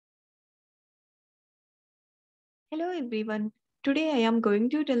Hello everyone. Today I am going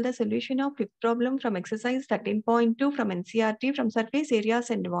to tell the solution of fifth problem from exercise 13.2 from ncert from surface areas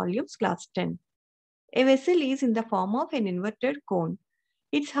and volumes class 10. A vessel is in the form of an inverted cone.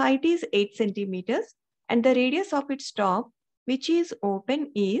 Its height is 8 centimeters and the radius of its top, which is open,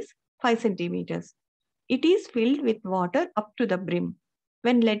 is 5 centimeters. It is filled with water up to the brim.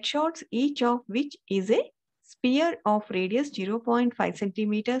 When lead shots, each of which is a sphere of radius 0.5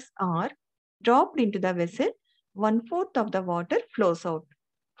 centimeters, are dropped into the vessel, 1/4 of the water flows out.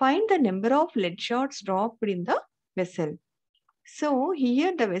 Find the number of lead shots dropped in the vessel. So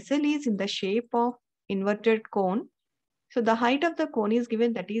here the vessel is in the shape of inverted cone. So the height of the cone is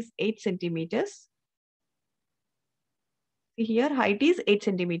given, that is 8 centimeters. Here height is 8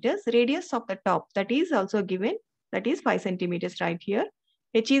 centimeters. Radius of the top, that is also given, that is 5 centimeters right here.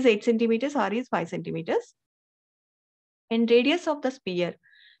 H is 8 centimeters, R is 5 centimeters. And radius of the sphere.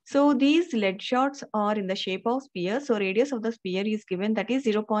 So these lead shots are in the shape of sphere. So radius of the sphere is given, that is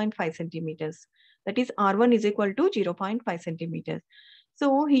 0.5 centimeters. That is R1 is equal to 0.5 centimeters.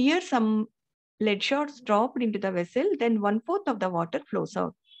 So here some lead shots dropped into the vessel, then 1/4 of the water flows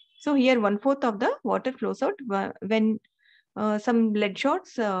out. So here 1/4 of the water flows out when some lead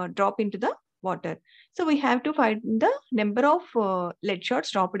shots drop into the water. So we have to find the number of lead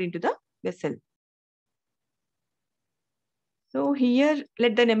shots dropped into the vessel. So here,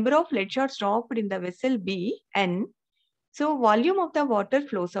 let the number of lead shots dropped in the vessel be N. So volume of the water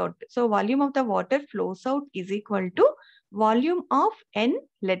flows out. So volume of the water flows out is equal to volume of N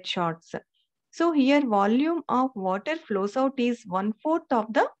lead shots. So here volume of water flows out is 1/4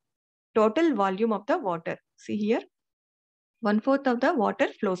 of the total volume of the water. See here, 1/4 of the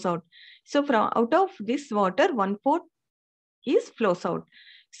water flows out. So from out of this water, 1/4 is flows out.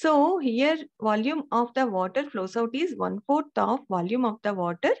 So here volume of the water flows out is 1/4 of volume of the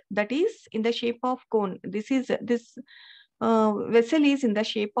water, that is in the shape of cone. This vessel is in the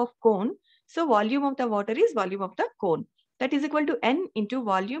shape of cone. So volume of the water is volume of the cone. That is equal to N into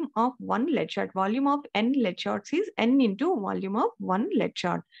volume of one lead shot. Volume of N lead shots is N into volume of one lead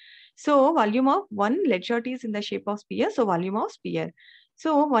shot. So volume of one lead shot is in the shape of sphere. So volume of sphere.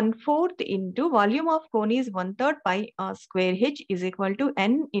 So 1/4 into volume of cone is 1/3 pi r square h is equal to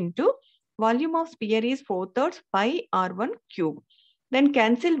N into volume of sphere is 4/3 pi r1 cube. Then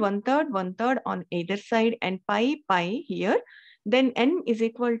cancel 1/3 on either side and pi here. Then N is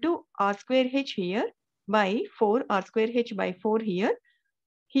equal to r square h here by 4 r square h by 4 here.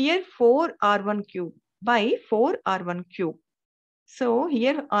 Here 4 r1 cube by 4 r1 cube. So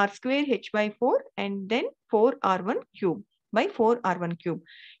here r square h by 4 and then 4 r1 cube by 4 r1 cube.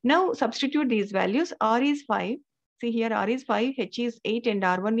 Now substitute these values. R is 5. See here R is 5, H is 8 and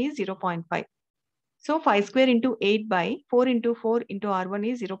R1 is 0.5. So 5 square into 8 by 4 into 4 into R1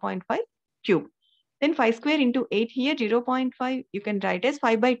 is 0.5 cube. Then 5 square into 8 here 0.5 you can write as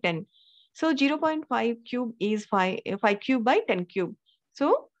 5 by 10. So 0.5 cube is 5 cube by 10 cube.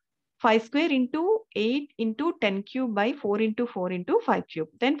 So 5 square into 8 into 10 cube by 4 into 4 into 5 cube.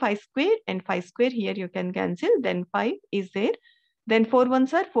 Then 5 square and 5 square here you can cancel. Then 5 is there. Then 4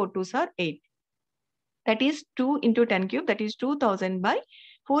 ones are 4 twos are 8. That is 2 into 10 cube. That is 2000 by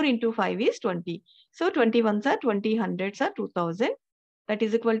 4 into 5 is 20. So 20 ones are 20, hundreds are 2000. That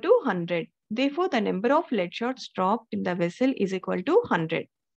is equal to 100. Therefore, the number of lead shots dropped in the vessel is equal to 100.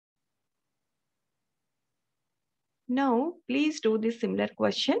 Now, please do this similar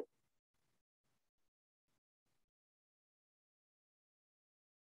question.